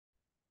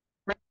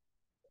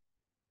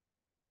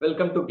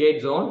Welcome to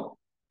Gatezone.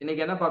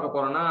 இன்னைக்கு என்ன பார்க்க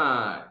போறோம்னா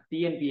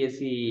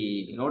டிஎன்பிஎஸ்சி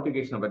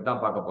நோட்டிஃபிகேஷன் பற்றி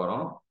தான் பார்க்க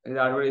போறோம். இது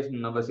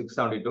அட்வர்டைஸ்மெண்ட் நம்பர்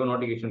 672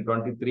 நோட்டிஃபிகேஷன்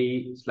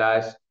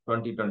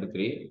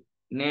 23/2023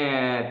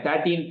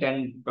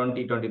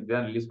 13/10/2023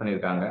 தான் ரிலீஸ்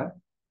பண்ணியிருக்காங்க.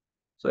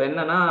 ஸோ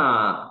என்னன்னா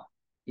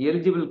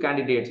எலிஜிபிள்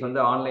கேண்டிடேட்ஸ்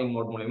வந்து ஆன்லைன்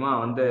மோட் மூலிமா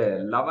வந்து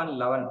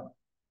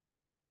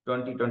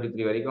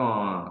 11/11/2023 வரைக்கும்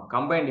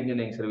கம்பைன்ட்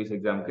இன்ஜினியரிங் சர்வீஸ்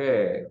எக்ஸாமுக்கு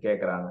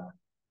கேட்குறாங்க.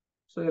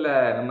 ஸோ இதில்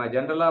நம்ம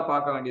ஜென்ரலாக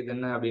பார்க்க வேண்டியது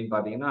என்ன அப்படின்னு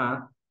பார்த்தீங்கன்னா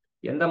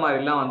எந்த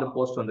மாதிரிலாம் வந்து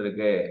போஸ்ட்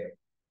வந்திருக்கு.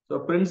 So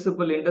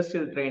principal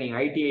industrial training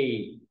ITI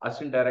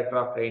assistant director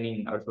of training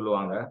அப்படி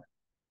சொல்லுவாங்க.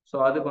 ஸோ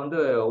அதுக்கு வந்து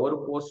ஒரு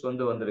போஸ்ட்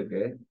வந்து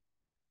வந்திருக்கு.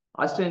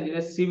 Assistant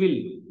engineer civil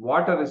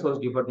water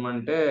resource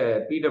department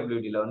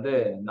பிடபிள்யூடியில் வந்து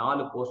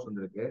 4 போஸ்ட்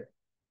வந்திருக்கு.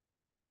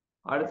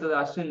 அடுத்தது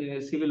அசிஸ்டன்ட்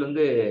இன்ஜினியர் சிவில்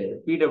வந்து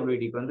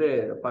பிடபிள்யூடிக்கு வந்து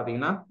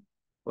பார்த்தீங்கன்னா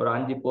ஒரு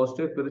 5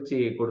 போஸ்ட்டு பிரித்து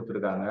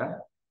கொடுத்துருக்காங்க.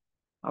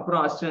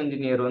 அப்புறம் அசிஸ்டன்ட்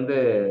இன்ஜினியர் வந்து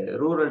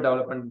ரூரல்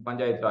டெவலப்மெண்ட்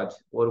பஞ்சாயத்து ராஜ்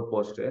ஒரு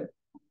போஸ்ட்டு.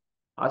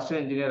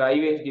 அசிஸ்டன்ட் இன்ஜினியர்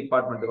ஐவேஸ்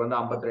டிபார்ட்மெண்ட்டுக்கு வந்து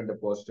 52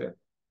 போஸ்ட்டு.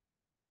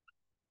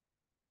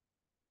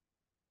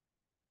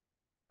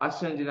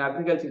 அசிஸ்டன்ட் இன்ஜினியர்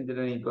அக்ரிகல்ச்சர்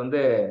இன்ஜினியரிங்க்கு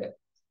வந்து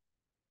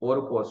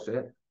ஒரு post.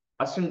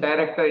 Assistant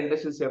director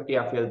industrial safety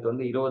of health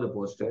வந்து 20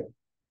 போஸ்ட்டு.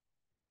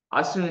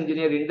 அசிஸ்டன்ட்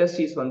இன்ஜினியர்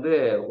இண்டஸ்ட்ரீஸ் வந்து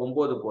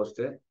 9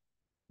 போஸ்ட்டு.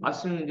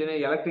 அசிஸ்டன்ட்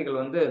இன்ஜினியர் எலக்ட்ரிக்கல்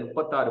வந்து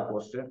 36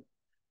 போஸ்ட்டு.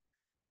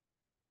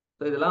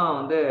 ஸோ இதெல்லாம்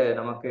வந்து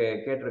நமக்கு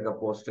கேட்டிருக்க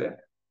போஸ்ட்டு.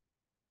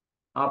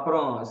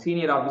 அப்புறம்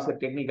சீனியர் ஆஃபீஸர்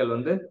டெக்னிக்கல்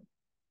வந்து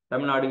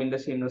தமிழ்நாடு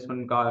இண்டஸ்ட்ரி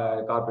இன்வெஸ்ட்மெண்ட்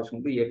கார்பரேஷன்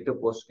வந்து 8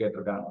 போஸ்ட்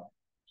கேட்டிருக்காங்க.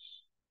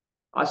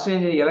 அசிஸ்டன்ட்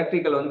இன்ஜினியர்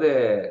எலக்ட்ரிக்கல் வந்து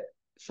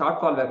ஷார்ட்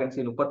ஃபால் வேகன்சி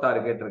 36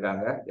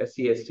 கேட்டிருக்காங்க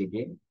எஸ்சி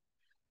எஸ்டிக்கு.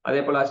 அதே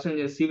போல் அசிஸ்டன்ட்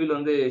இன்ஜினியர் சிவில்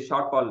வந்து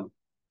ஷார்ட் ஃபால்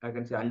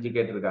வேகன்சி 5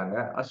 கேட்டிருக்காங்க.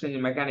 அசிஸ்டன்ட்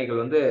இன்ஜினியர்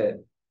மெக்கானிக்கல் வந்து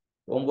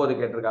 9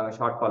 கேட்டிருக்காங்க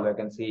ஷார்ட் ஃபால்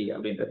வேகன்சி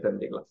அப்படின்றத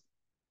தெரிஞ்சுக்கலாம்.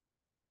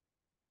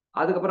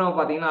 அதுக்கப்புறம்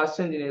பார்த்தீங்கன்னா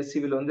அசிஸ்டன்ட் இன்ஜினியர்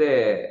சிவில் வந்து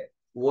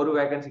ஒரு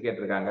வேகன்சி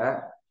கேட்டிருக்காங்க.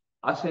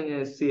 அசிஸ்டன்ட்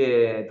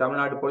இன்ஜினியர்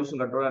தமிழ்நாடு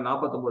பொல்யூஷன் கண்ட்ரோலில்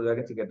 49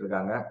 வேகன்சி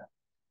கேட்டிருக்காங்க.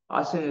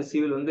 அசிஸ்டன்ட்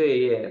சிவில் வந்து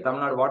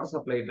தமிழ்நாடு வாட்டர்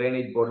சப்ளை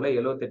ட்ரைனேஜ் போர்டில்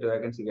 78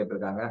 வேகன்சி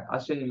கேட்டிருக்காங்க.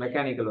 அசிஸ்டன்ட்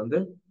மெக்கானிக்கல் வந்து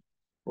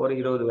ஒரு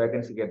 20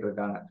 வேகன்சி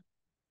கேட்டிருக்காங்க.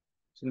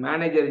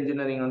 மேனேஜர்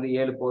இன்ஜினியரிங் வந்து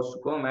 7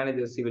 போஸ்ட்டுக்கும்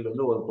மேனேஜர் சிவில்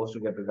வந்து ஒரு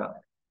போஸ்ட்டு கேட்டிருக்காங்க.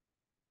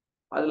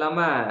 அது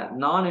இல்லாமல்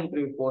நான்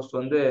இன்டர்வியூ போஸ்ட்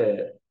வந்து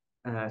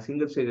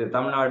single stage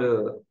Tamil Nadu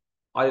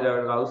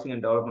ஆதிராவிடர் housing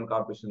and development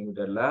corporation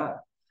லிமிடெட்ல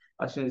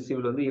assistant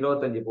civil வந்து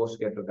 25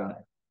 போஸ்ட் கேட்டிருக்காங்க.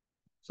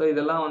 ஸோ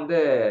இதெல்லாம் வந்து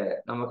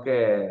நமக்கு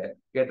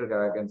கேட்டிருக்க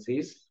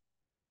வேகன்சிஸ்.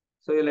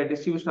 ஸோ இதில்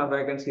டிஸ்ட்ரிபியூஷன் ஆஃப்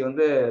வேகன்சி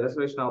வந்து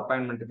ரிசர்வேஷன்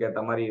அப்பாயின்மெண்ட்டுக்கு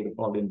ஏற்ற மாதிரி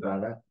இருக்கும்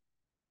அப்படின்றாங்க.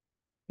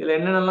 இதில்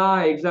என்னென்னலாம்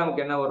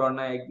எக்ஸாமுக்கு என்ன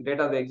வரும்னா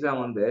டேட் ஆஃப் த எக்ஸாம்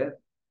வந்து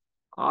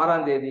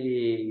 6ஆம் தேதி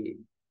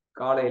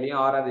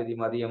காலையிலையும் 6ஆம் தேதி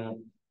மதியம்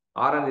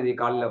 6ஆம் தேதி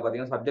காலையில்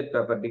பார்த்தீங்கன்னா சப்ஜெக்ட்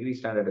பேப்பர் டிகிரி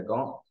ஸ்டாண்டர்ட்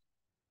இருக்கும்.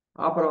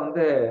 அப்புறம்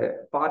வந்து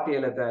பார்ட்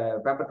ஏல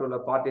paper 2ல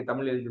part A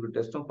Tamil eligible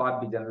டெஸ்ட்டும்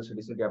பார்ட் பி ஜெனரல்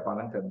ஸ்டடீஸும்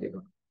கேட்பாங்கன்னு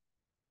தெரிஞ்சுக்கலாம்.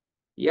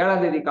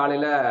 7ஆம் தேதி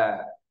காலையில்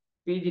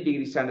பிஜி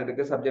டிகிரி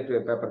ஸ்டாண்டர்டுக்கு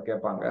சப்ஜெக்ட் பேப்பர்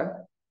கேட்பாங்க.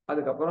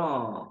 அதுக்கப்புறம்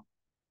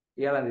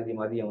 7ஆம் தேதி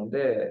மதியம்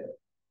வந்து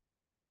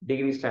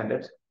degree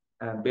standard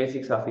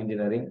basics of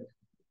engineering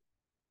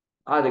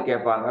அது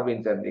கேட்பாங்க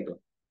அப்படின்னு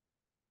தெரிஞ்சுக்கலாம்.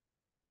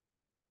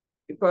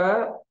 இப்போ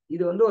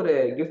இது வந்து ஒரு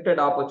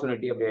கிஃப்டட்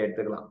ஆப்பர்ச்சுனிட்டி அப்படி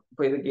எடுத்துக்கலாம்.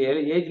 இப்போ இதுக்கு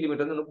ஏஜ்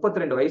லிமிட் வந்து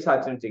 32 வயசு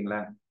ஆச்சுன்னு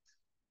வச்சுங்களேன்.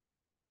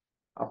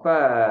 அப்ப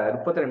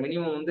 32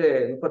 மினிமம் வந்து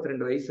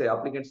 32 வயசு.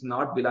 Applicants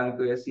not belong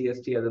to SC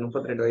ST அது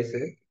 32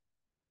 வயசு.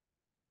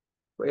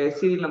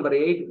 எஸ்சி நம்பர்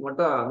 8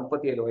 மட்டும்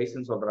 37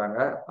 வயசுன்னு சொல்றாங்க.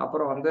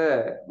 அப்புறம் வந்து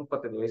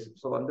 35 வயசு.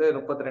 ஸோ வந்து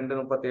 32,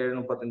 37,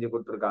 35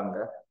 கொடுத்துருக்காங்க.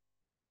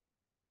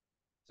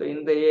 ஸோ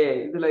இந்த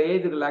இதுல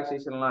ஏஜ்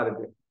ரிலாக்ஸேஷன்லாம்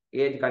இருக்கு.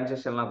 ஏஜ்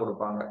கன்செஷன்லாம்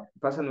கொடுப்பாங்க.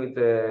 Person with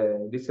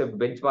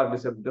bench mark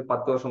disability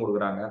 10 வருஷம்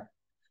கொடுக்குறாங்க.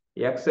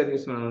 எக்ஸ்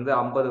சர்வீஸ்மேன் வந்து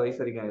 50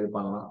 வயசு வரைக்கும் இது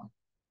பண்ணலாம்.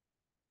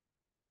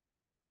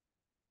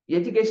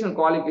 எஜுகேஷன்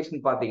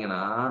குவாலிஃபிகேஷன்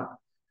பார்த்தீங்கன்னா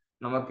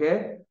நமக்கு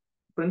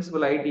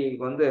பிரின்சிபல்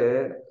ஐடிக்கு வந்து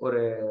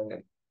ஒரு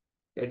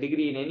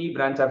degree in any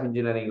branch of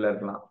இன்ஜினியரிங்ல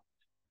இருக்கலாம்.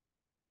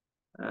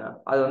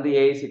 அது வந்து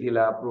ஏஐசிடியில்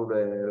அப்ரூவ்டு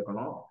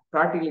இருக்கணும்.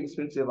 Practical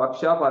experience work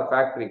shop R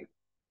factory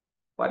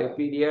for a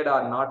period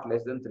R not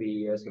less than 3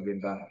 years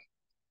அப்படின்றாங்க.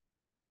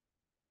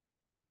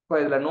 இப்போ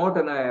இதில் நோட்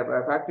என்ன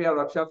factory R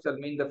work shop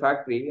shall மீன் த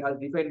ஃபேக்ட்ரி அது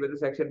define with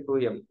section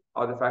 2M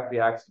of the factory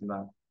acts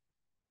தான்.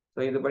 ஸோ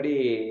இதுபடி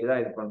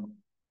இதான் இது பண்ணணும்.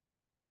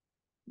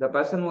 The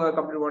person who has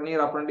completed 1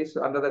 year apprentice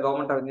under the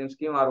government of engineering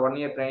scheme or 1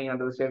 year training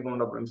under the state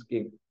government apprentice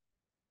scheme.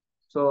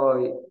 So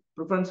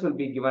preference will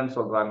be given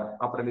சொல்றாங்க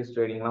apprentice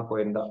training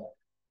போயிருந்தா.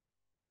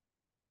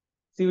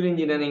 Civil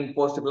engineering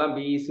போஸ்ட்டுக்கெல்லாம்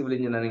BE civil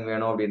engineering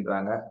வேணும்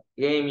அப்படின்றாங்க.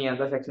 AME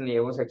அந்த section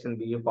ஏவும் section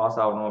பியும் pass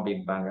ஆகணும்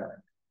அப்படின்றாங்க.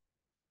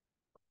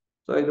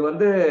 So இது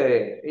வந்து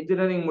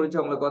இன்ஜினியரிங்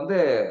முடிச்சவங்களுக்கு வந்து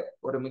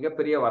ஒரு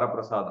மிகப்பெரிய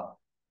வரப்பிரசாதம்.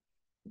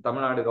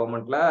 தமிழ்நாடு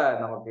கவர்மெண்ட்ல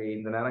நமக்கு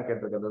இந்த நேரம்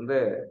கேட்டிருக்கிறது வந்து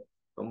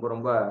ரொம்ப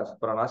ரொம்ப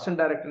சூப்பரான. அசிஸ்டன்ட்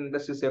டைரக்டர்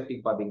இண்டஸ்ட்ரியல்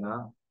சேஃப்டிக்கு பார்த்தீங்கன்னா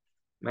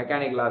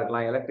மெக்கானிக்கலா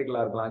இருக்கலாம்,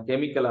 எலக்ட்ரிக்கலா இருக்கலாம்,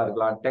 கெமிக்கலா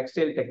இருக்கலாம்,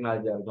 டெக்ஸ்டைல்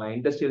டெக்னாலஜியா இருக்கலாம்,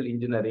 industrial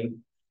engineering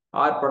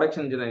or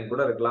production engineering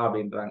கூட இருக்கலாம்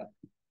அப்படின்றாங்க.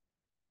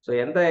 ஸோ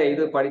எந்த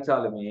இது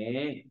படித்தாலுமே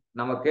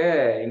நமக்கு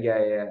இங்க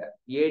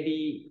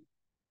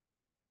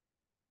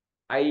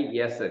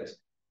ADISH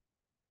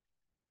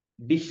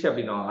டிஷ்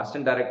அப்படின்னா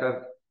assistant director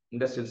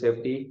industrial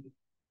safety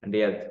and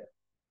health.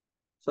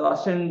 So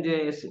assistant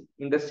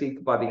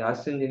இண்டஸ்ட்ரிக்கு பார்த்தீங்கன்னா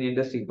அசிஸ்டன்ட்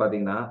இண்டஸ்ட்ரிக்கு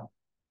பார்த்தீங்கன்னா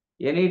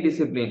any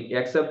discipline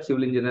accept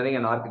civil engineering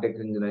and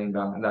architect engineering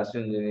தான் இந்த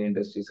அசிஸ்டன்ட் இன்ஜினியரிங்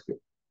இண்டஸ்ட்ரீஸ்க்கு.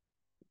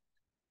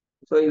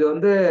 ஸோ இது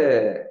வந்து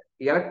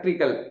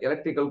எலக்ட்ரிக்கல்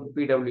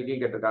பிடபிள்யூடி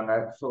கேட்டிருக்காங்க.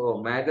 ஸோ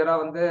மேஜரா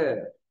வந்து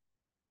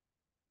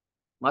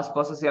must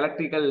process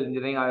electrical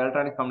engineering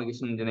electronic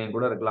communication engineering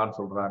கூட இருக்கலாம்னு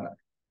சொல்றாங்க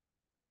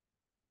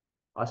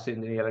அசிஸ்டன்ட்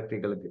இன்ஜினியரிங்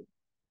எலக்ட்ரிக்கலுக்கு.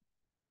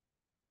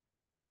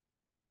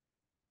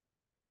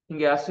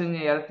 இங்க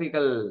அசிஸ்டன்ட்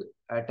எலக்ட்ரிக்கல்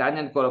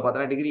டேஞ்சன்ட் கோல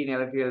பார்த்தா degree in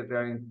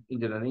electrical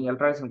engineering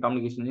electronics and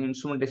communication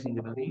instrumentation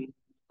engineering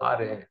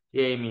or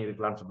AME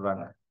இருக்கலாம்னு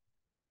சொல்றாங்க.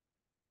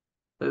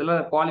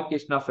 இதெல்லாம்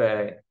குவாலிஃபிகேஷன் ஆஃப்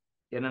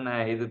என்னென்ன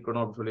இது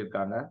இருக்கணும் அப்படின்னு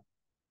சொல்லியிருக்காங்க.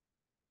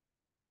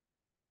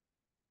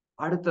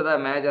 அடுத்ததா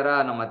மேஜரா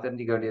நம்ம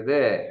தெரிஞ்சுக்க வேண்டியது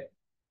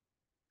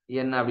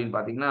என்ன அப்படின்னு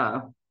பாத்தீங்கன்னா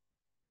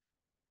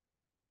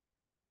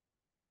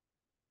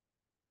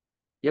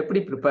எப்படி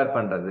ப்ரிப்பேர்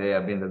பண்றது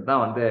அப்படின்றது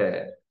தான் வந்து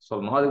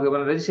சொல்லணும்.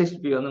 அதுக்கு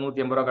ரெஜிஸ்ட்ரேஷன் ஃபீ வந்து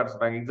 150 ரூபா கட்ட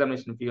சொல்றாங்க.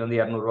 எக்ஸாமினேஷன் ஃபீ வந்து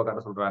 200 ரூபா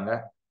கட்ட சொல்றாங்க.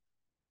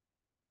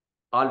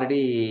 ஆல்ரெடி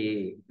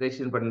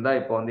ரெஜிஸ்ட்ரேஷன் பண்ணிருந்தா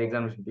இப்போ வந்து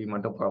எக்ஸாமினேஷன் ஃபீ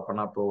மட்டும்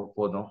பண்ணா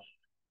போதும்.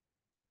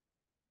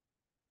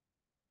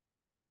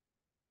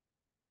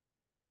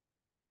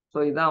 ஸோ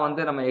இதான்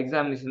வந்து நம்ம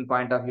எக்ஸாமினேஷன்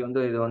பாயிண்ட் ஆஃப் வியூ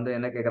வந்து இது வந்து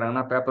என்ன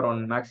கேட்குறாங்கன்னா பேப்பர்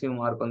 1 மேக்ஸிமம்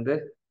மார்க் வந்து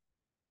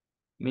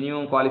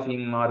மினிமம்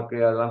குவாலிஃபையிங் மார்க்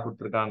அதெல்லாம்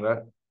கொடுத்துருக்காங்க.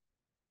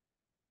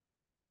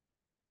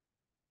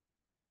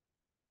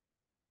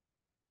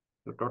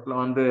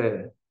 டோட்டலாக வந்து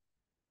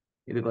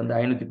இதுக்கு வந்து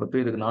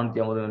 510, இதுக்கு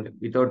 450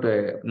 வித்தவுட்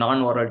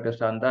நான் ஓரல்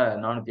டெஸ்டாக இருந்தால்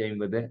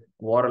 450,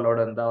 ஓரலோட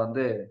இருந்தால்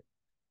வந்து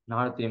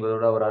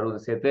 450ஓட ஒரு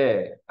 60 சேர்த்து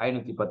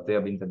 510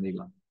 அப்படின்னு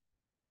தெரிஞ்சுக்கலாம்.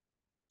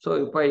 ஸோ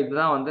இப்போ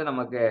இதுதான் வந்து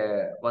நமக்கு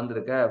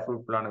வந்திருக்க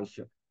ஃப்ரூட்ஃபுல்லான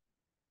விஷயம்.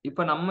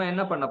 இப்போ நம்ம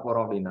என்ன பண்ண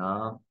போறோம் அப்படின்னா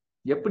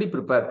எப்படி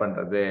ப்ரிப்பேர்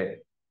பண்றது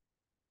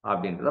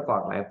அப்படின்றத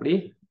பார்க்கலாம். எப்படி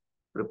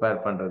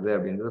ப்ரிப்பேர் பண்றது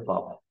அப்படின்றத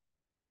பார்ப்போம்.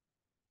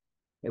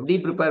 எப்படி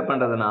ப்ரிப்பேர்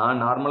பண்றதுன்னா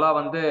நார்மலா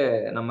வந்து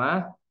நம்ம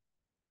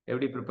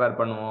எப்படி ப்ரிப்பேர்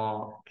பண்ணுவோம்,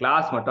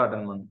 கிளாஸ் மட்டும்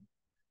அட்டன் பண்ணுவோம்.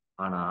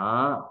 ஆனா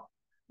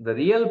இந்த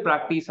ரியல்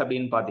ப்ராக்டிஸ்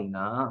அப்படின்னு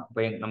பாத்தீங்கன்னா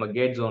இப்போ நம்ம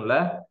கேட் ஜோன்ல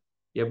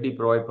எப்படி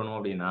ப்ரொவைட் பண்ணுவோம்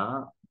அப்படின்னா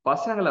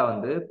பசங்களை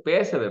வந்து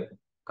பேச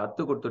வைப்போம்,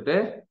 கத்து கொடுத்துட்டு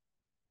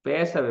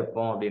பேச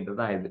வைப்போம்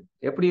அப்படின்றதுதான். இது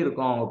எப்படி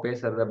இருக்கும் அவங்க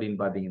பேசுறது அப்படின்னு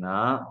பாத்தீங்கன்னா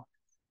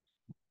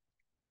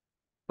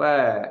இப்ப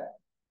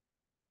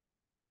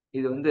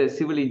இது வந்து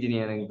சிவில்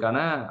இன்ஜினியரிங்கான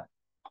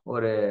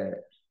ஒரு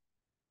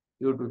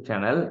YouTube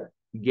channel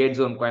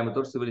கேட்ஸோன்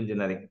Coimbatore civil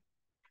engineering.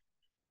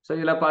 So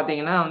இதுல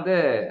பாத்தீங்கன்னா வந்து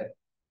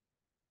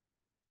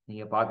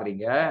நீங்க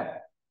பாக்குறீங்க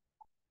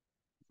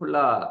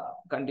ஃபுல்லா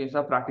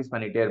கண்டினியூஸா ப்ராக்டிஸ்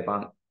பண்ணிட்டே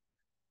இருப்பாங்க.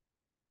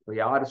 இப்போ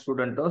யார்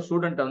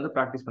ஸ்டூடெண்ட்டை வந்து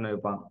ப்ராக்டிஸ் பண்ண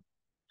வைப்பாங்க.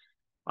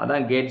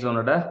 அதான் கேட்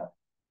ஜோனோட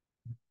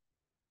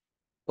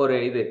ஒரு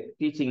இது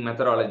டீச்சிங்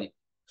மெத்தடாலஜி.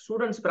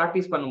 ஸ்டூடெண்ட்ஸ்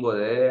ப்ராக்டிஸ்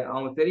பண்ணும்போது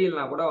அவங்க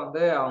தெரியலனா கூட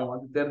வந்து அவங்க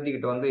வந்து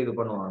தெரிஞ்சுக்கிட்டு வந்து இது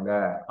பண்ணுவாங்க.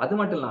 அது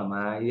மட்டும் இல்லாம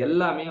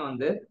எல்லாமே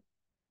வந்து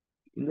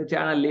இந்த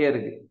சேனல்லயே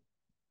இருக்கு.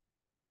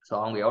 ஸோ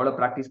அவங்க எவ்வளவு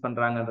ப்ராக்டிஸ்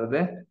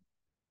பண்றாங்கன்றது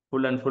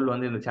ஃபுல் அண்ட் ஃபுல்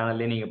வந்து இந்த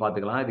சேனல்லே நீங்க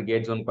பாத்துக்கலாம். இது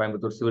கேட்ஸோன்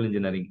கோயம்புத்தூர் சிவில்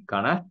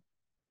இன்ஜினியரிங்கான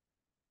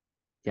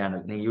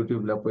சேனல். நீங்க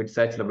யூடியூப்ல போயிட்டு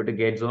சர்ச்ல போயிட்டு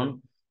கேட்ஸோன்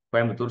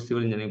கோயம்புத்தூர்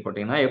சிவில் இன்ஜினியரிங்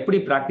போட்டீங்கன்னா எப்படி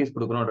ப்ராக்டிஸ்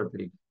கொடுக்கணும்ன்றது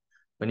தெரியும்.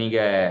 இப்போ நீங்க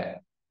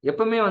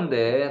எப்பவுமே வந்து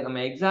நம்ம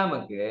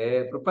எக்ஸாமுக்கு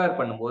ப்ரிப்பேர்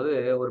பண்ணும்போது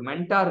ஒரு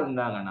மென்டார்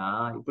இருந்தாங்கன்னா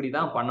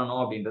இப்படிதான்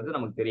பண்ணணும் அப்படின்றது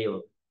நமக்கு தெரிய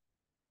வரும்.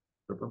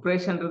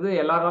 ப்ரிப்பரேஷன்ன்றது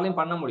எல்லாராலையும்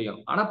பண்ண முடியும்,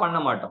 ஆனா பண்ண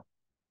மாட்டோம்.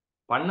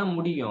 பண்ண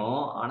முடியும்,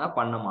 ஆனா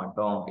பண்ண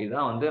மாட்டோம்.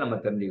 இதுதான் வந்து நம்ம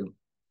தெரிஞ்சுக்கணும்.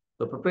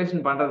 ஸோ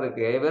ப்ரிப்பரேஷன்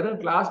பண்றதுக்கு வெறும்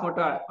கிளாஸ்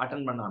மட்டும்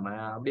அட்டன் பண்ணாம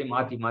அப்படியே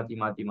மாத்தி மாத்தி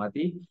மாத்தி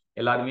மாத்தி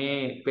எல்லாருமே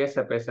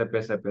பேச பேச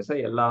பேச பேச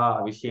எல்லா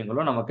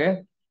விஷயங்களும் நமக்கு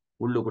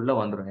உள்ளுக்குள்ள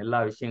வந்துடும். எல்லா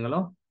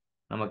விஷயங்களும்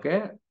நமக்கு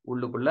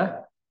உள்ளுக்குள்ள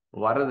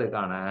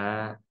வர்றதுக்கான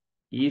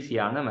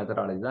ஈஸியான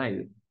மெத்தடாலஜி தான்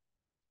இது.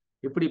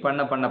 இப்படி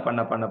பண்ண பண்ண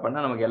பண்ண பண்ண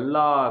பண்ண நமக்கு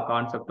எல்லா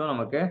கான்செப்டும்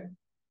நமக்கு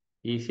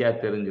ஈஸியா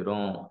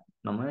தெரிஞ்சிடும்.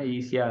 நம்ம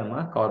ஈஸியா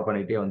நம்ம கவர்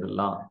பண்ணிட்டே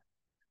வந்துடலாம்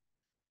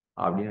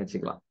அப்படின்னு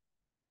வச்சுக்கலாம்.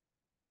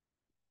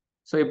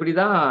 ஸோ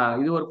இப்படிதான்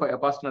இது ஒரு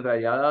பாஸ்ட்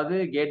மெத்தடாலஜி. அதாவது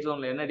கேட்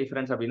ஜோன்ல என்ன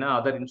டிஃபரன்ஸ் அப்படின்னா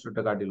அதர்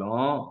இன்ஸ்டியூட்டை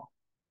காட்டிலும்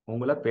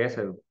உங்களை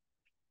பேசுறது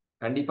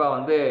கண்டிப்பா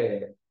வந்து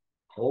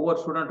ஒவ்வொரு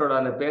ஸ்டூடெண்டோட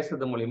அந்த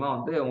பேசுறது மூலியமா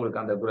வந்து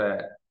உங்களுக்கு அந்த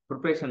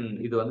ப்ரிப்பரேஷன்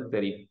இது வந்து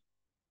தெரியும்.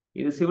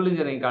 இது சிவில்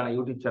இன்ஜினியரிங்கான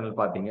யூடியூப் சேனல்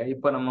பார்த்தீங்க.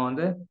 இப்போ நம்ம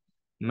வந்து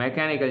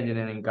மெக்கானிக்கல்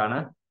இன்ஜினியரிங்கான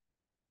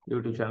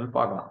யூடியூப் சேனல்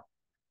பார்க்கலாம்.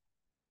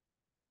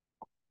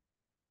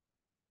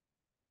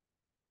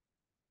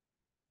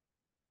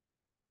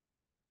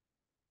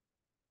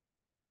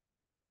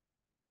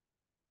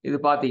 இது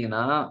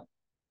பார்த்தீங்கன்னா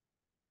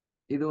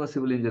இதுவும்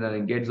civil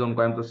engineering கேட்ஸோன்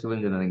Coimbatore civil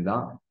engineering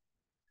தான்.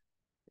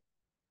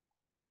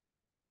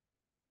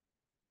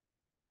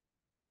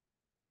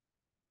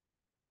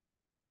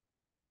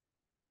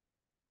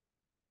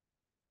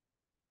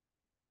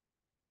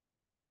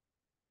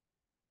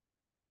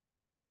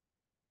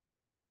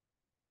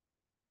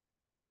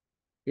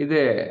 இது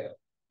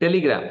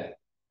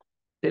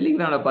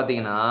டெலிகிராம்ல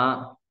பார்த்தீங்கன்னா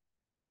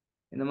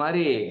இந்த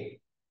மாதிரி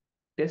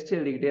டெஸ்ட்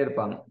எழுதிக்கிட்டே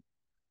இருப்பாங்க.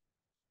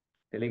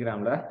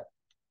 டெலிகிராம்ல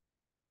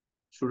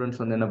ஸ்டூடெண்ட்ஸ்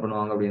வந்து என்ன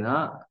பண்ணுவாங்க அப்படின்னா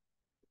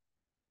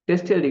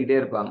டெஸ்ட் எழுதிக்கிட்டே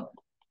இருப்பாங்க.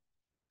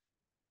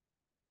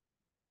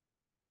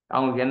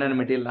 அவங்களுக்கு என்னென்ன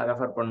மெட்டீரியல்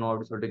ரெஃபர் பண்ணும்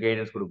அப்படின்னு சொல்லிட்டு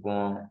கைடன்ஸ்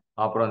கொடுப்போம்.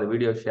 அப்புறம் அந்த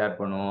வீடியோ ஷேர்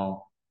பண்ணுவோம்.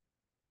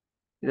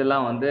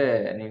 இதெல்லாம் வந்து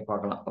நீங்க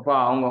பார்க்கலாம். அப்போ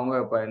அவங்கவுங்க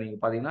இப்போ நீங்க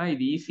பார்த்தீங்கன்னா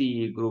இது ஈசி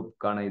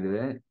குரூப்புக்கான இது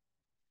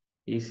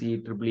ஈசி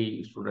ட்ரிபிள்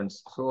ஸ்டூடெண்ட்ஸ்.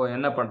 ஸோ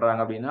என்ன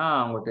பண்றாங்க அப்படின்னா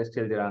அவங்க டெஸ்ட்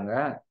எழுதுறாங்க.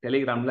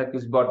 டெலிகிராம்ல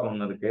குவிஸ் பாட்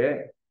ஒன்று இருக்கு.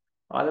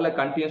 அதுல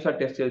கண்டினியூஸா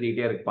டெஸ்ட்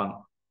எழுதிக்கிட்டே இருப்பாங்க.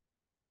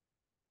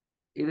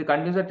 இது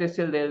கண்டினியூஸா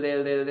டெஸ்ட் எழுத எழுத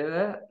எழுத எழுத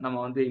நம்ம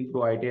வந்து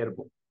இம்ப்ரூவ் ஆகிட்டே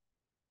இருப்போம்.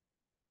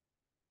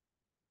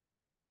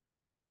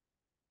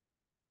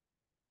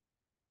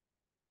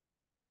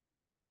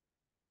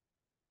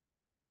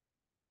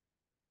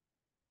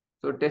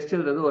 ஸோ டெஸ்ட்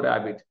எழுதுறது ஒரு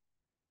ஹேபிட்.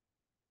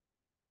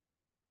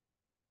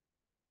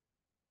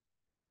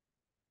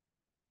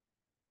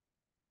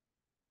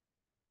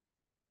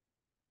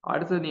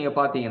 அடுத்தது நீங்க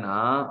பாத்தீங்கன்னா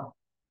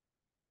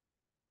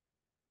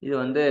இது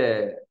வந்து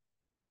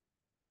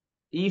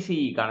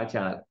ஈசிக்கான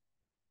சேனல்.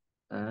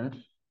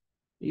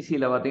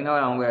 ஈசியில பாத்தீங்கன்னா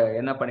அவங்க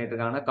என்ன பண்ணிட்டு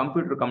இருக்காங்கன்னா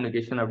கம்ப்யூட்டர்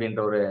கம்யூனிகேஷன்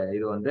அப்படின்ற ஒரு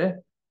இது வந்து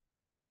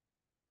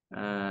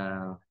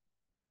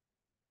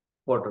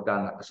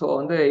போட்டிருக்காங்க. ஸோ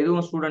வந்து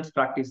இதுவும் ஸ்டூடெண்ட்ஸ்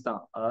ப்ராக்டிஸ்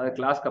தான். அதாவது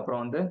கிளாஸ்க்கு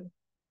அப்புறம் வந்து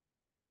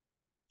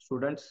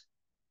ஸ்டூடெண்ட்ஸ்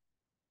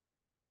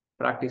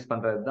ப்ராக்டிஸ்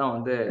பண்றது தான்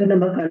வந்து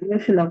நம்ம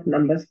கன்வர்ஷன் ஆஃப்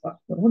நம்பர்ஸ்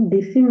பார்க்கிறோம்.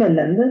 டெசிமல்ல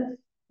இருந்து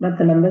மற்ற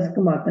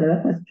நம்பர்ஸ்க்கு மாத்துறதா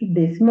first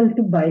decimal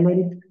to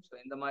binary. So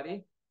இந்த மாதிரி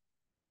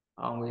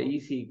அவங்க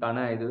ஈசிக்கான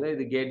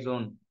இது gate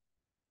zone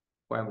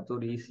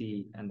Coimbatore easy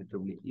and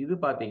triple. இது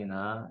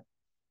பாத்தீங்கன்னா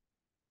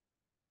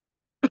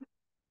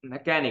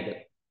மெக்கானிக்கல்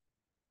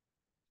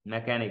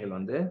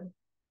வந்து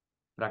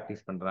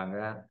ப்ராக்டிஸ் பண்றாங்க.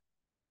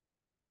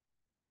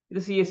 இது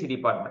சிஎஸ்சி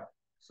டிபார்ட்மெண்ட்.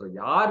 ஸோ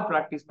யார்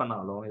ப்ராக்டிஸ்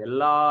பண்ணாலும்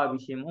எல்லா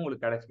விஷயமும்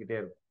உங்களுக்கு கிடைச்சிக்கிட்டே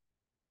இருக்கும்.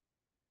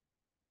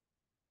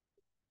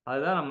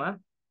 அதுதான் நம்ம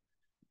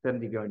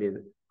தெரிஞ்சிக்க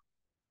வேண்டியது.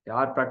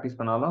 யார் ப்ராக்டிஸ்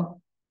பண்ணாலும்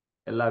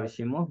எல்லா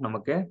விஷயமும்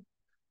நமக்கு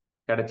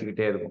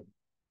கிடைச்சிக்கிட்டே இருக்கும்.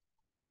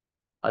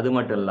 அது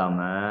மட்டும் இல்லாம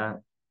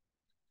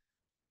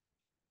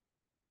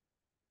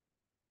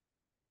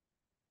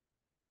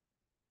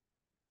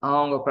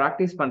அவங்க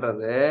ப்ராக்டிஸ்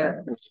பண்றது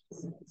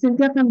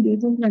சிம்பிளா ஃப்ரம்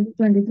Gatezone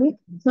 2023.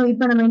 ஸோ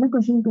இப்போ நம்ம என்ன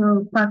கொஸ்டின்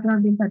பார்க்கலாம்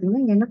அப்படின்னு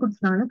பார்த்தீங்கன்னா இங்க என்ன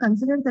கொடுத்துருக்காங்கன்னா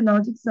consider the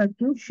logic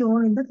circuit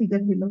shown in the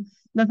figure below.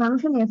 The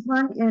function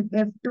f1,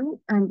 f2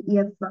 and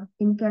f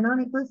in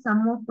canonical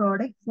sum of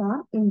product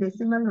form in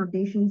decimal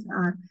notations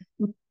are.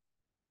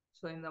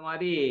 So இந்த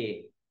மாதிரி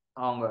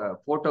அவங்க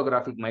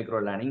போட்டோகிராஃபிக் மைக்ரோ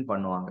லேர்னிங்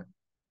பண்ணுவாங்க.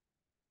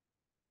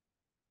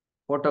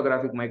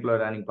 போட்டோகிராஃபிக் மைக்ரோ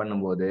லேர்னிங்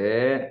பண்ணும்போது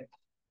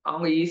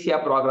அவங்க ஈஸியா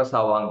progress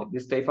ஆவாங்க.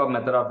 This type of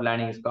method of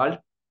learning is called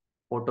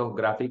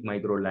photographic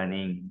micro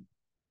learning.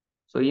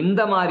 So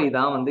இந்த மாதிரி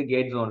தான் வந்து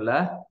கேட் ஜோன்ல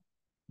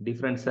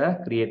டிஃபரன்ஸை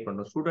கிரியேட்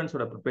பண்ணும்.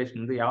 ஸ்டூடெண்ட்ஸோட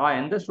ப்ரிப்பரேஷன் வந்து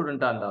எந்த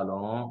ஸ்டூடெண்டா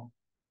இருந்தாலும்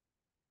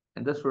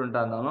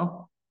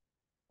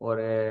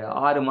ஒரு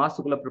 6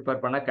 மாசத்துக்குள்ள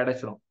ப்ரிப்பேர் பண்ணா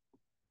கிடைச்சிடும்.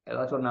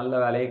 ஏதாச்சும் ஒரு நல்ல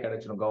வேலையே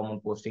கிடைச்சிடும்.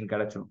 கவர்மெண்ட் போஸ்டிங்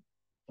கிடைச்சிடும்.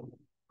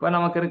 இப்போ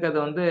நமக்கு இருக்கிறது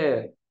வந்து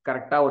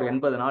கரெக்டா ஒரு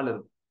 80 நாள்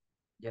இருக்கும்.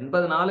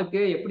 80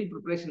 நாளுக்கு எப்படி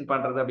ப்ரிப்பரேஷன்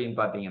பண்றது அப்படின்னு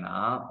பாத்தீங்கன்னா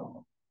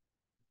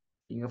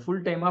நீங்க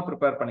ஃபுல் டைமா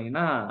ப்ரிப்பேர்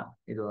பண்ணீங்கன்னா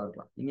இதுவா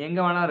இருக்கலாம். நீங்க எங்க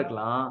வேணா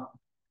இருக்கலாம்.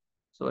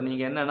 ஸோ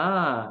நீங்க என்னன்னா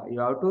you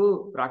have to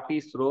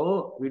practice throw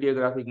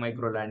videographic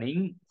micro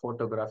learning,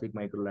 photographic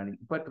micro learning.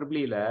 இப்போ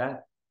ட்ரிபிள்இல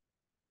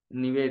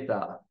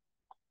நிவேதா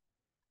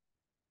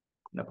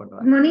என்ன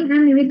பண்றாங்க? Good morning,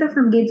 I'm Nivita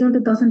from Gatezone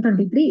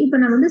 2023. இப்போ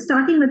நம்ம வந்து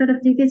starting method of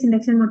three phase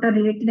induction motor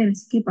related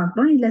MCQ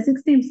பார்க்கிறோம். இதுல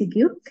 6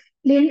 எம்சிக்யூ.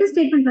 இதுல எந்த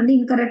ஸ்டேட்மெண்ட் வந்து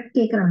இன்கரெக்ட்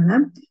கேக்குறாங்க.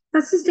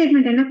 ஃபர்ஸ்ட்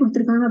ஸ்டேட்மெண்ட் என்ன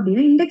கொடுத்திருக்காங்க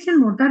அப்படின்னா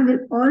induction motor will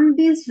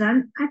always run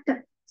at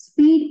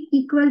speed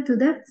equal to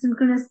the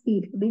synchronous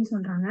speed அப்படின்னு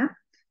சொல்றாங்க.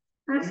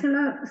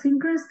 ஆக்சுவலா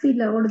சிங்க்ரனஸ்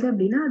ஸ்பீட்ல ஓடுது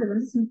அப்படின்னா அது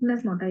வந்து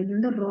சிங்க்ரனஸ் மோட்டார். இது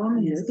வந்து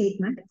ராங்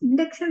ஸ்டேட்மெண்ட்.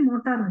 இண்டக்ஷன்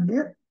மோட்டார் வந்து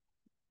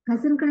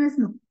அசிங்க்ரனஸ்.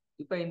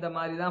 இப்போ இந்த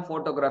மாதிரி தான்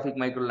போட்டோகிராஃபிக்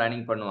மைக்ரோ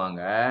லேர்னிங்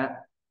பண்ணுவாங்க.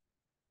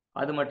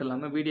 அது மட்டும்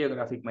இல்லாம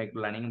வீடியோகிராஃபிக் மைக்ரோ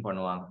லேர்னிங்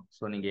பண்ணுவாங்க.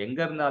 ஸோ நீங்க எங்க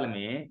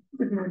இருந்தாலுமே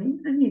good morning,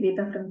 I'm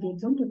Nivetha from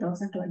Gatezone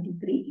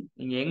 2023.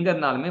 நீங்க எங்க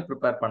இருந்தாலுமே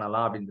ப்ரிப்பேர்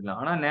பண்ணலாம் அப்படின்னு.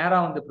 ஆனா நேரா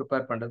வந்து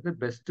ப்ரிப்பேர் பண்றது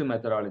பெஸ்ட்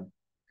மெத்தடாலஜி.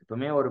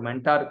 எப்பவுமே ஒரு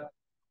மென்டார்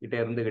கிட்ட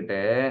இருந்துகிட்டு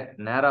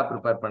நேரா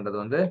ப்ரிப்பேர் பண்றது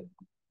வந்து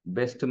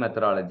பெஸ்ட்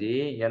மெத்தடாலஜி.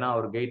 ஏன்னா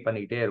அவர் கைட்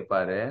பண்ணிக்கிட்டே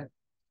இருப்பாரு.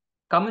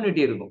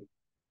 கம்யூனிட்டி இருக்கும்.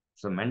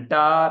 So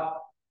mentor,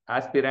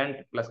 aspirant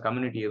plus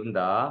community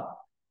இருந்தா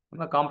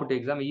நம்ம காம்படிட்டிவ்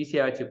எக்ஸாம்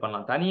ஈஸியா அச்சீவ்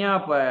பண்ணலாம். தனியா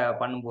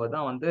பண்ணும்போது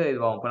தான் வந்து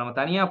இதுவாகும். இப்போ நம்ம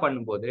தனியா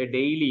பண்ணும்போது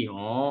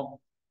டெய்லியும்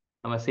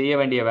நம்ம செய்ய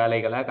வேண்டிய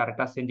வேலைகளை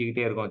கரெக்டா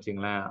செஞ்சுக்கிட்டே இருக்கோம்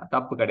வச்சுங்களேன்,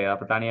 தப்பு கிடையாது.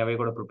 அப்ப தனியாவே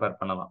கூட ப்ரிப்பேர்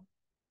பண்ணலாம்.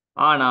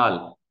 ஆனால்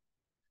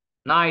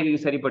நான்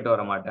இதுக்கு சரிப்பட்டு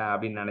வர மாட்டேன்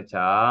அப்படின்னு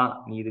நினைச்சா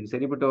நீ இதுக்கு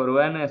சரிப்பட்டு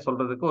வருவேன்னு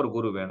சொல்றதுக்கு ஒரு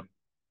குரு வேணும்.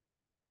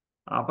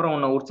 அப்புறம்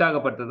உன்னை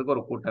உற்சாகப்படுத்துறதுக்கு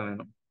ஒரு கூட்டம்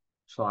வேணும்.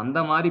 ஸோ அந்த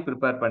மாதிரி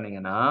ப்ரிப்பேர்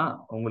பண்ணீங்கன்னா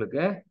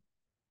உங்களுக்கு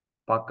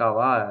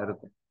பக்காவா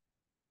இருக்கும்.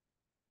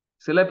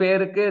 சில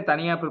பேருக்கு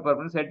தனியா ப்ரிப்பேர்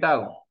பண்ணி செட்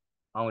ஆகும்.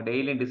 அவங்க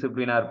டெய்லியும்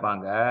டிசிப்ளினா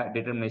இருப்பாங்க,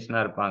 டிட்டர்மினேஷனா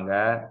இருப்பாங்க,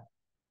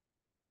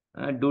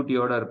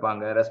 டியூட்டியோட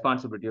இருப்பாங்க,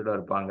 ரெஸ்பான்சிபிலிட்டியோட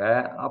இருப்பாங்க.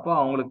 அப்போ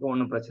அவங்களுக்கு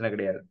ஒன்றும் பிரச்சனை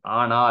கிடையாது.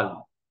 ஆனால்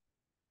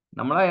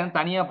நம்மளால ஏன்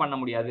தனியா பண்ண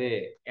முடியாது,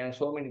 எனக்கு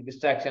சோ மெனி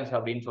டிஸ்ட்ராக்ஷன்ஸ்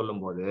அப்படின்னு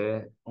சொல்லும்போது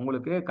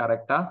உங்களுக்கு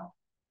கரெக்டா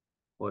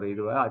ஒரு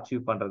இதுவை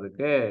அச்சீவ்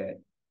பண்றதுக்கு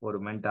ஒரு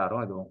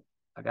மென்டாரும் இதுவும்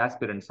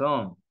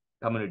ஆஸ்பிரன்ஸும்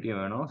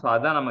கம்யூனிட்டியும் வேணும். ஸோ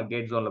அதான் நம்ம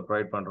கேட் ஜோனில்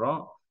ப்ரொவைட் பண்ணுறோம்.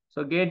 ஸோ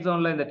கேட்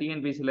ஜோனில் இந்த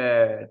டிஎன்பிசியில்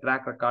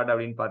ட்ராக் ரெக்கார்டு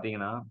அப்படின்னு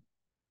பார்த்தீங்கன்னா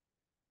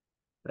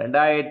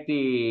 2008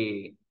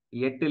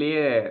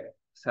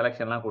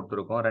 செலெக்ஷன்லாம்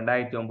கொடுத்துருக்கோம்.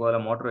 2009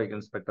 மோட்டர் வெஹிக்கிள்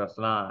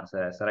இன்ஸ்பெக்டர்ஸ்லாம்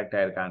செலக்ட்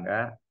ஆயிருக்காங்க.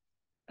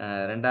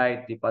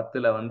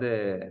 2010 வந்து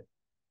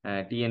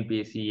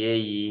டிஎன்பிஎஸ்சி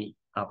ஏஇ,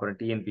 அப்புறம்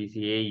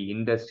டிஎன்பிஎஸ்சி ஏஇ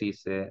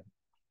இண்டஸ்ட்ரீஸு,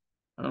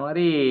 அந்த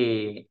மாதிரி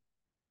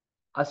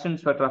அசிஸ்டன்ட்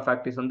இன்ஸ்பெக்டர் ஆஃப்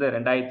ஃபேக்ட்ரிஸ் வந்து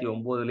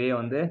 2009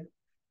 வந்து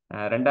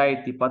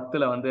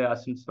 2010 வந்து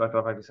assistant inspector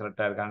of factory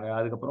select ஆயிருக்காங்க.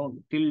 அதுக்கப்புறம்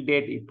டில்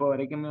டேட் இப்போ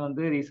வரைக்குமே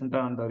வந்து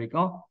ரீசெண்டாக வந்த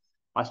வரைக்கும்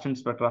அசிஸ்டன்ட்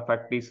இன்ஸ்பெக்டர் ஆஃப்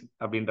ஃபேக்ட்ரிஸ்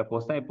அப்படின்ற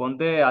போஸ்ட் தான். இப்போ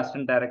வந்து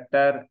assistant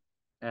director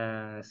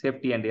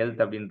safety and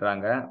health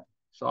அப்படின்றாங்க.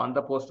 ஸோ அந்த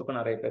போஸ்ட்டுக்கும்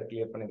நிறைய பேர்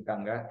கிளியர்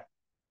பண்ணியிருக்காங்க.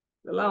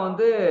 இதெல்லாம்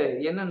வந்து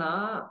என்னன்னா,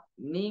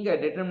 நீங்க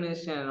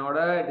டிட்டர்மினேஷனோட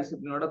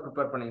டிசிப்ளினோட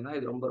ப்ரிப்பேர் பண்ணீங்கன்னா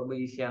இது ரொம்ப ரொம்ப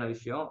ஈஸியான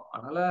விஷயம்.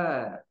 அதனால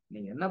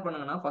நீங்க என்ன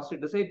பண்ணுங்கன்னா,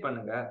 ஃபர்ஸ்ட் டிசைட்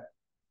பண்ணுங்க.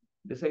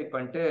 டிசைட்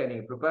பண்ணிட்டு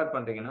நீங்க ப்ரிப்பேர்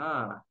பண்றீங்கன்னா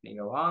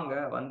நீங்க வாங்க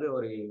வந்து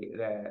ஒரு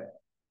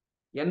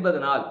 80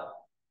 நாள்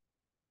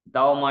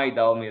தவமாய்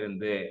தவம்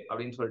இருந்து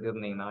அப்படின்னு சொல்லிட்டு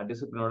இருந்தீங்கன்னா,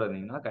 டிசிப்ளினோட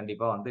இருந்தீங்கன்னா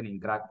கண்டிப்பா வந்து நீங்க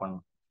கிராக்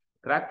பண்ணணும்.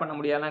 கிராக் பண்ண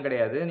முடியாதுலாம்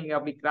கிடையாது. நீங்க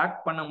அப்படி கிராக்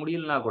பண்ண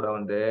முடியலன்னா கூட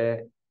வந்து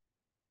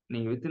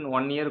நீங்க வித்தின்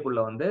 1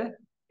 இயர்க்குள்ள வந்து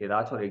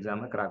ஏதாச்சும் ஒரு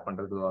எக்ஸாமை கிராக்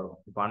பண்றதுக்கு வரும்.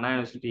 இப்போ அண்ணா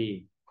யூனிவர்சிட்டி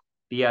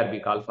டிஆர்பி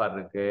கால்ஃபார்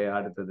இருக்கு.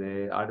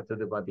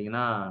 அடுத்தது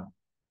பார்த்தீங்கன்னா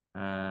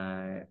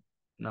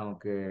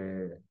நமக்கு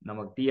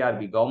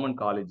டிஆர்பி கவர்மெண்ட்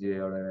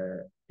காலேஜோட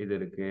இது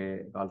இருக்கு,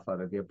 கால்ஃபார்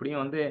இருக்கு.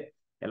 எப்படியும் வந்து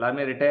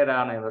எல்லாருமே ரிட்டையர்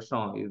ஆன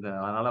வருஷம் இது,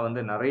 அதனால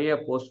வந்து நிறைய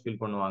போஸ்ட்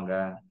ஃபில் பண்ணுவாங்க.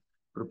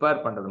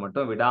 ப்ரிப்பேர் பண்றது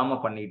மட்டும் விடாம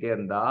பண்ணிக்கிட்டே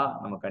இருந்தா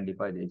நம்ம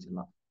கண்டிப்பா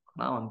ஜெயிச்சிடலாம்.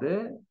 ஆனா வந்து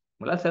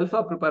உங்களால் செல்ஃபா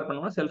ப்ரிப்பேர்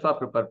பண்ணணும்னா செல்ஃபா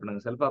ப்ரிப்பேர்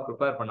பண்ணுங்க. செல்ஃபா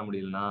ப்ரிப்பேர் பண்ண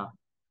முடியலன்னா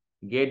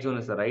Gatezone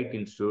is the right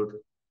institute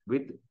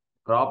with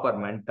proper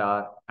mentor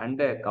and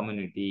a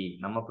community.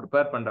 நம்ம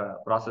ப்ரிப்பேர் பண்ற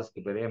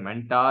ப்ராசஸ்க்கு பேரே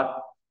மென்டார்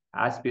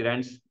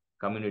ஆஸ்பிரன்ஸ்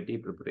கம்யூனிட்டி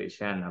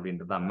ப்ரிப்பரேஷன்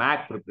அப்படின்றது தான்.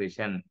 Make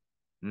preparation,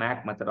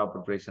 make method of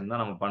preparation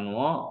தான் நம்ம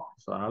பண்ணுவோம்.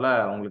 ஸோ அதனால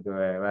உங்களுக்கு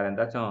வேற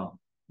எந்தாச்சும்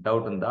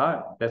டவுட் இருந்தா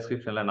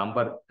டெஸ்கிரிப்ஷன்ல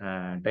நம்பர்,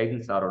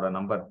 டைசன் சாரோட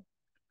நம்பர்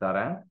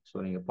தரேன். ஸோ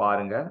நீங்க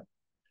பாருங்க,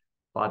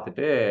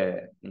 பார்த்துட்டு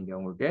நீங்க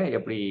உங்களுக்கு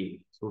எப்படி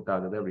சூட்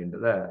ஆகுது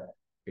அப்படின்றத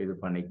இது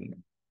பண்ணிக்கோங்க.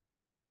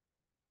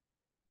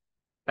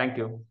 Thank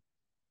you.